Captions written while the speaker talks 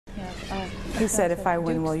He said, if I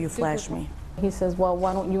win, will you flash me? He says, well,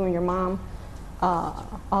 why don't you and your mom,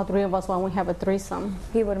 all three of us, why don't we have a threesome?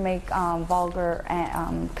 He would make vulgar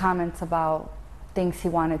comments about things he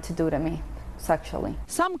wanted to do to me sexually.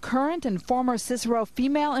 Some current and former Cicero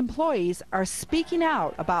female employees are speaking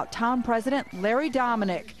out about town president Larry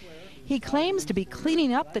Dominick. He claims to be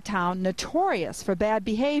cleaning up the town notorious for bad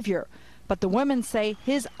behavior, but the women say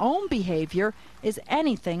his own behavior is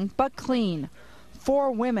anything but clean.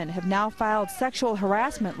 4 women have now filed sexual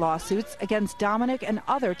harassment lawsuits against Dominick and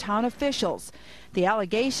other town officials. The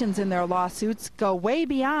allegations in their lawsuits go way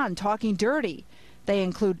beyond talking dirty. They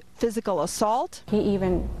include physical assault. He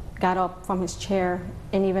even got up from his chair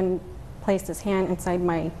and even placed his hand inside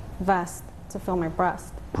my vest to feel my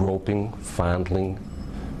breast. Groping, fondling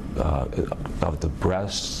of the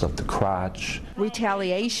breasts, of the crotch.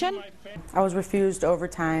 Retaliation. I was refused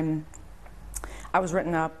overtime. I was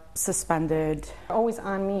written up, suspended. Always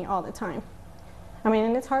on me all the time. I mean,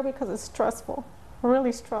 and it's hard because it's stressful,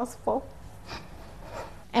 really stressful.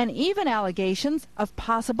 And even allegations of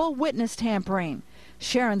possible witness tampering.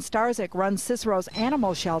 Sharon Starzyk runs Cicero's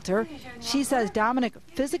animal shelter. She says Dominick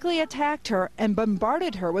physically attacked her and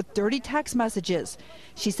bombarded her with dirty text messages.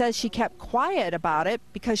 She says she kept quiet about it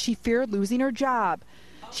because she feared losing her job.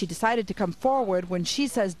 She decided to come forward when she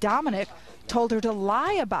says Dominick told her to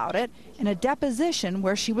lie about it in a deposition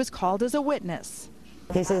where she was called as a witness.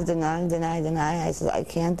 He says, deny, deny, deny. I said, I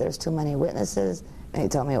can't, there's too many witnesses. And he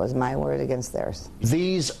told me it was my word against theirs.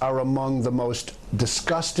 These are among the most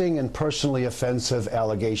disgusting and personally offensive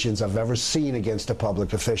allegations I've ever seen against a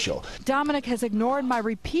public official. Dominick has ignored my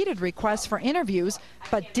repeated requests for interviews,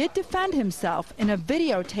 but did defend himself in a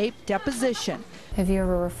videotaped deposition. Have you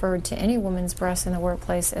ever referred to any woman's breasts in the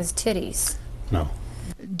workplace as titties? No.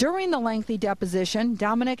 During the lengthy deposition,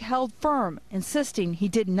 Dominick held firm, insisting he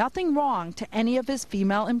did nothing wrong to any of his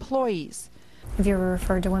female employees. Have you ever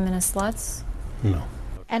referred to women as sluts? No.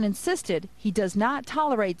 And insisted he does not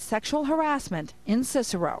tolerate sexual harassment in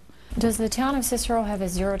Cicero. Does the town of Cicero have a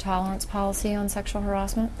zero tolerance policy on sexual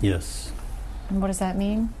harassment? Yes. And what does that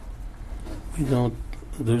mean? We don't,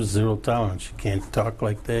 there's zero tolerance. You can't talk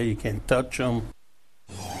like that, you can't touch them.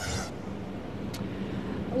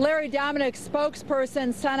 Larry Dominick's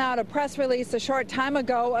spokesperson sent out a press release a short time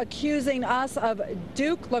ago accusing us of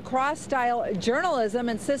Duke lacrosse-style journalism,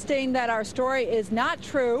 insisting that our story is not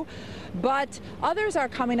true. But others are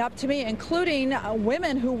coming up to me, including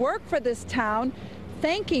women who work for this town,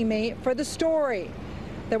 thanking me for the story.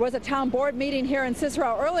 There was a town board meeting here in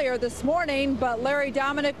Cicero earlier this morning, but Larry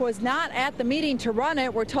Dominick was not at the meeting to run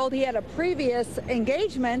it. We're told he had a previous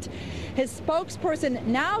engagement. His spokesperson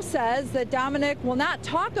now says that Dominick will not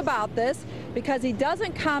talk about this because he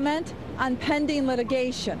doesn't comment on pending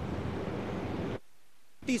litigation.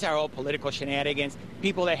 These are all political shenanigans,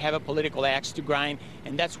 people that have a political axe to grind,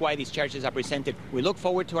 and that's why these charges are presented. We look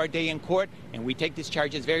forward to our day in court, and we take these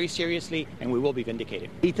charges very seriously, and we will be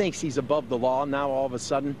vindicated. He thinks he's above the law now all of a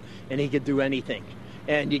sudden, and he could do anything.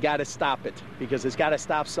 And you got to stop it, because it's got to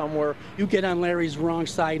stop somewhere. You get on Larry's wrong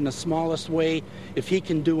side in the smallest way. If he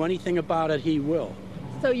can do anything about it, he will.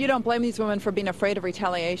 So you don't blame these women for being afraid of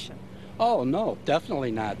retaliation? Oh, no,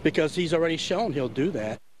 definitely not, because he's already shown he'll do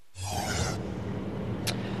that.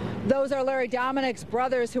 Those are Larry Dominick's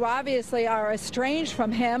brothers, who obviously are estranged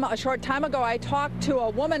from him. A short time ago, I talked to a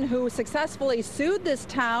woman who successfully sued this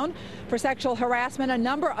town for sexual harassment a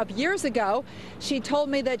number of years ago. She told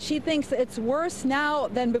me that she thinks it's worse now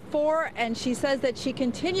than before, and she says that she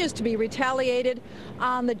continues to be retaliated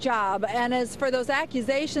on the job. And as for those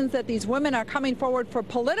accusations that these women are coming forward for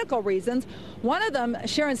political reasons, one of them,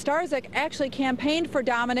 Sharon Starzyk, actually campaigned for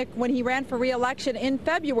Dominick when he ran for re-election in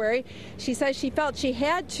February. She says she felt she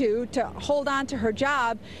had to hold on to her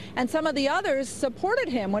job, and some of the others supported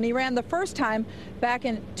him when he ran the first time back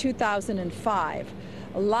in 2005.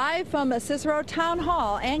 Live from Cicero Town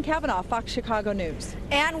Hall, Ann Kavanaugh, Fox Chicago News.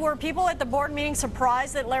 And were people at the board meeting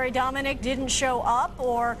surprised that Larry Dominick didn't show up,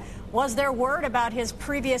 or was there word about his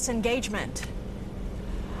previous engagement?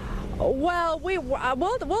 Well,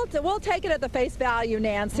 we'll take it at the face value,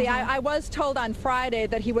 Nancy. I was told on Friday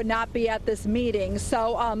that he would not be at this meeting.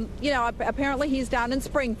 So, you know, apparently he's down in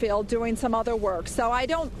Springfield doing some other work. So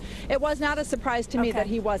it was not a surprise to me that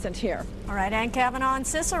he wasn't here. All right, Ann Kavanaugh and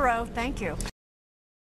Cicero, thank you.